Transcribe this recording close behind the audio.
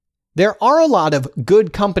There are a lot of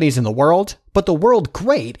good companies in the world, but the word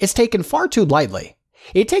great is taken far too lightly.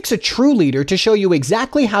 It takes a true leader to show you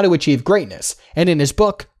exactly how to achieve greatness, and in his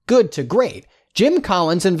book, Good to Great, Jim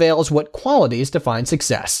Collins unveils what qualities define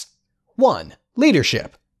success. 1.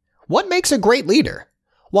 Leadership. What makes a great leader?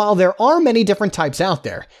 While there are many different types out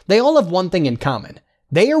there, they all have one thing in common.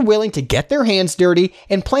 They are willing to get their hands dirty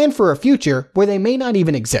and plan for a future where they may not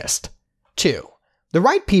even exist. 2. The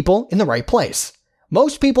right people in the right place.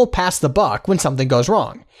 Most people pass the buck when something goes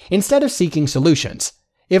wrong, instead of seeking solutions.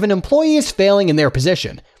 If an employee is failing in their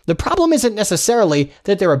position, the problem isn't necessarily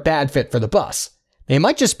that they're a bad fit for the bus. They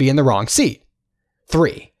might just be in the wrong seat.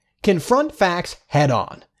 3. Confront facts head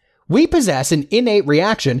on. We possess an innate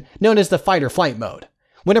reaction known as the fight or flight mode.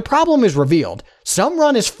 When a problem is revealed, some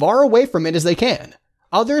run as far away from it as they can.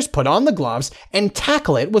 Others put on the gloves and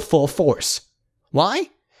tackle it with full force.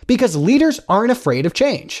 Why? Because leaders aren't afraid of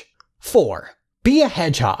change. 4. Be a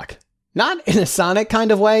hedgehog. Not in a Sonic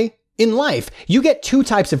kind of way. In life, you get two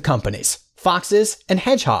types of companies, foxes and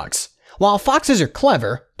hedgehogs. While foxes are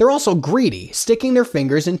clever, they're also greedy, sticking their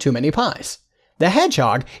fingers in too many pies. The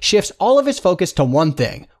hedgehog shifts all of his focus to one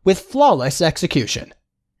thing, with flawless execution.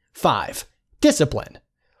 5. Discipline.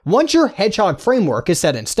 Once your hedgehog framework is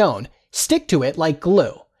set in stone, stick to it like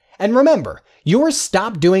glue. And remember, your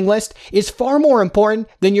stop doing list is far more important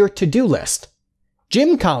than your to-do list.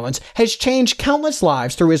 Jim Collins has changed countless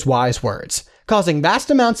lives through his wise words, causing vast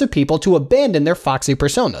amounts of people to abandon their foxy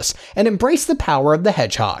personas and embrace the power of the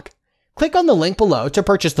hedgehog. Click on the link below to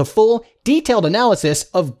purchase the full, detailed analysis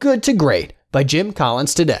of Good to Great by Jim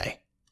Collins today.